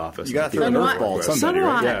at the office. You got to throw a nerf ball at somebody,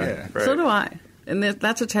 right? Yeah, right. So do I. And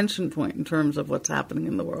that's a tension point in terms of what's happening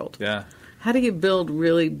in the world. Yeah. How do you build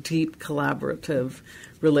really deep collaborative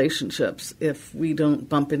relationships if we don't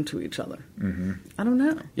bump into each other? I don't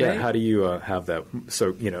know. Yeah, right? How do you have that?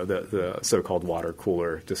 So the so-called water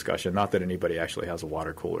cooler discussion. Not that anybody actually has a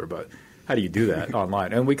water cooler, but how do you do that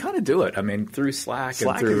online? And we kind of do it. I mean, through Slack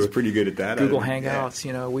and through is pretty good at that. Google Hangouts.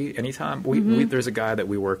 We there's a guy that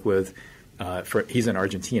we work with. He's in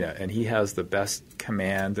Argentina, and he has the best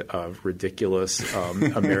command of ridiculous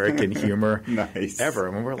American humor ever.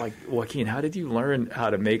 And we're like, Joaquin, how did you learn how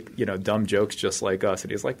to make dumb jokes just like us? And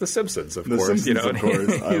he's like, The Simpsons, of course. Simpsons, of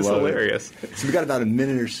course. He's hilarious. So we got about a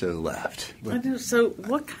minute or so left. I know. So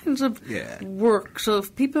what kinds of work? So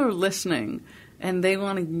if people are listening and they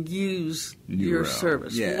want to use your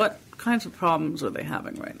service, what kinds of problems are they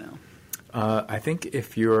having right now? I think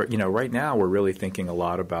if you're, right now we're really thinking a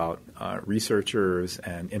lot about researchers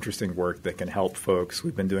and interesting work that can help folks.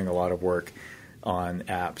 We've been doing a lot of work on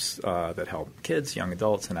apps that help kids, young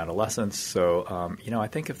adults, and adolescents. So, I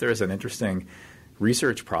think if there's an interesting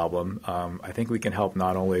research problem, I think we can help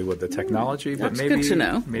not only with the technology, but maybe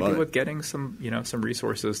with getting some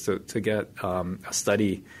resources to get a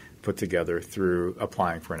study put together through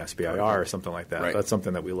applying for an SBIR or something like that. Right. That's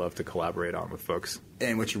something that we love to collaborate on with folks.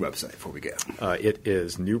 And what's your website before we go? It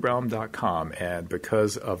is newrealm.com, and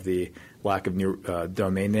because of the lack of new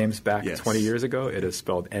domain names back 20 years ago, it is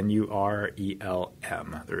spelled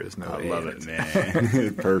NURELM. There is no I love it,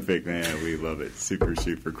 man. Perfect, man. We love it. Super,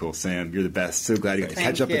 super cool. Sam, you're the best. So glad you got to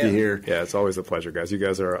catch up with you here. Yeah, it's always a pleasure, guys. You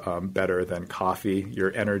guys are better than coffee.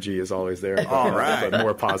 Your energy is always there. All right. But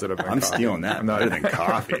more positive than I'm coffee. stealing that. Better than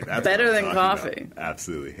coffee. That's better than coffee. About.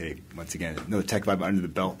 Absolutely. Hey, once again, another Tech Vibe under the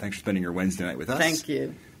belt. Thanks for spending your Wednesday night with us. Thank you.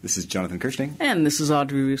 This is Jonathan Kirchning. And this is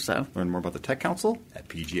Audrey Russo. Learn more about the Tech Council at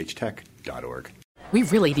pghtech.org. We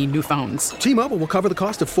really need new phones. T-Mobile will cover the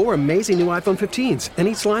cost of 4 amazing new iPhone 15s, and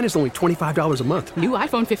each line is only $25 a month. New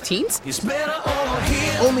iPhone 15s? It's better over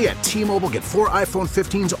here. Only at T-Mobile, get 4 iPhone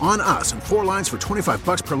 15s on us and 4 lines for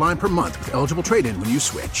 $25 per line per month with eligible trade-in when you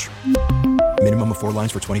switch. Minimum of 4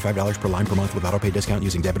 lines for $25 per line per month with autopay discount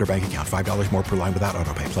using debit or bank account. $5 more per line without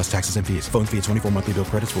autopay, plus taxes and fees. Phone fee at 24 monthly bill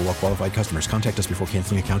credits for well-qualified customers. Contact us before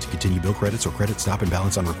canceling account to continue bill credits or credit stop and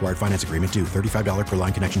balance on required finance agreement due. $35 per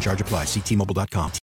line connection charge applies. See T-Mobile.com.